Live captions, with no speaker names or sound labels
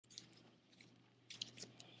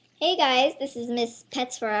Hey guys, this is Miss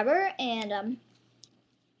Pets Forever, and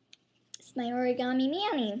it's my origami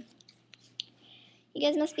Manny. You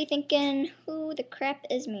guys must be thinking, who the crap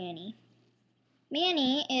is Manny?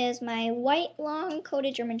 Manny is my white,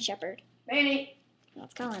 long-coated German Shepherd. Manny!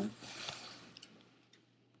 Let's call him.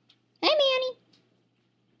 Hi,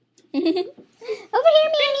 Manny! Over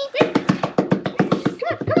here, Manny!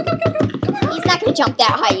 Come on. He's not gonna jump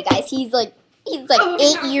that high, you guys. He's like 8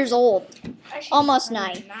 years old. Almost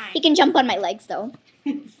 9. He can jump on my legs, though.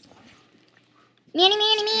 Manny!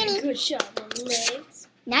 Good job on the legs.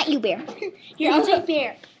 Not you, Bear. Here, I'll take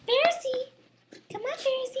Bear. Bearsy! Come on,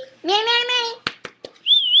 Bearsy. Manny!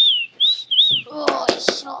 Oh,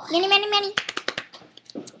 so. Manny! Come on, Manny!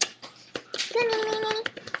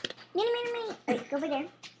 Manny! Alright, go over there.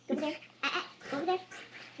 Go over there. Go over there.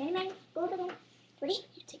 Manny, go over there. Ready?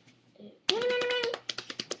 Manny!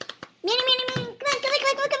 Manny! Come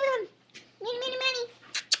on! Manny! Manny!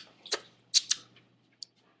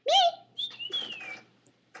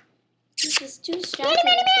 This is too strong for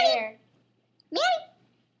Bear. Manny!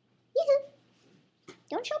 Yoo-hoo.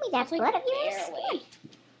 Don't show me that blood of yours. Come on, Manny!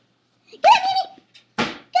 Good boy!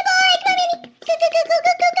 Come on, Manny! Go!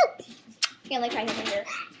 Here, let me try his finger.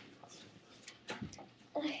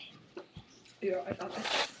 Yeah, I got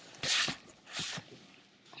that.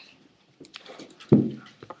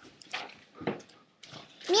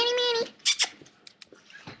 Manny!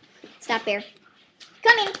 Stop, Bear.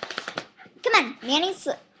 Come on, Manny. Come on. Manny's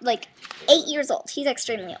like 8 years old. He's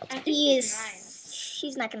extremely old. He's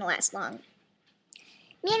not gonna last long.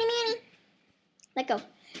 Manny! Let go. Manny!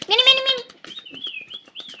 Come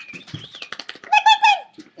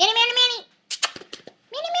on! Manny!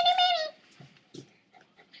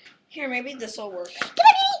 Here, maybe this will work. Come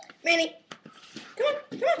on, Manny! Come on!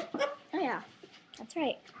 Up. Oh yeah, that's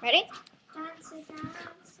right. Ready? Dance.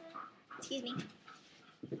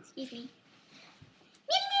 Excuse me.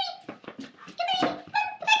 Manny! Come on!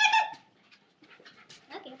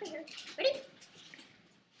 Okay, over here. Ready?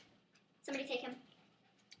 Somebody take him.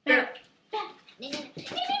 Bear. No. I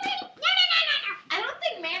don't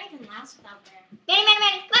think Manny can last without Bear.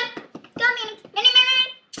 Manny! Come on! Come on, Manny! Manny!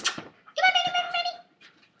 Come on, Manny!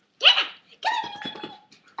 Come on!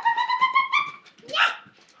 Yeah!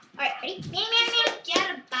 Alright, ready? Manny! Forget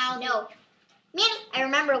about No. Manny, I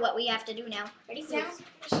remember what we have to do now. Ready? Sounds.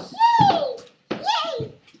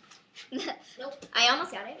 Yay! Nope. I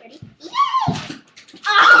almost got it. Ready? Yay!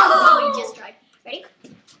 Oh, you just tried. Ready?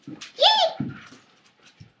 Yay!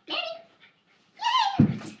 Manny! Yay!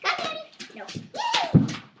 Got Manny? No. Yay!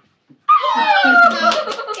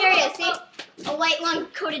 Oh, there it is. See? A white,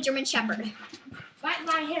 long-coated German Shepherd.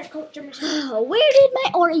 My hair coat German. Where did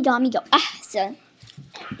my origami go? So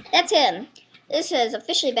that's him. This has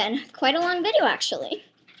officially been quite a long video, actually.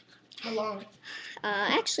 How long?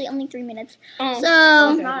 Actually, only 3 minutes. Oh.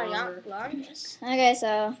 So, Not long. Yes. okay,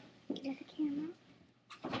 so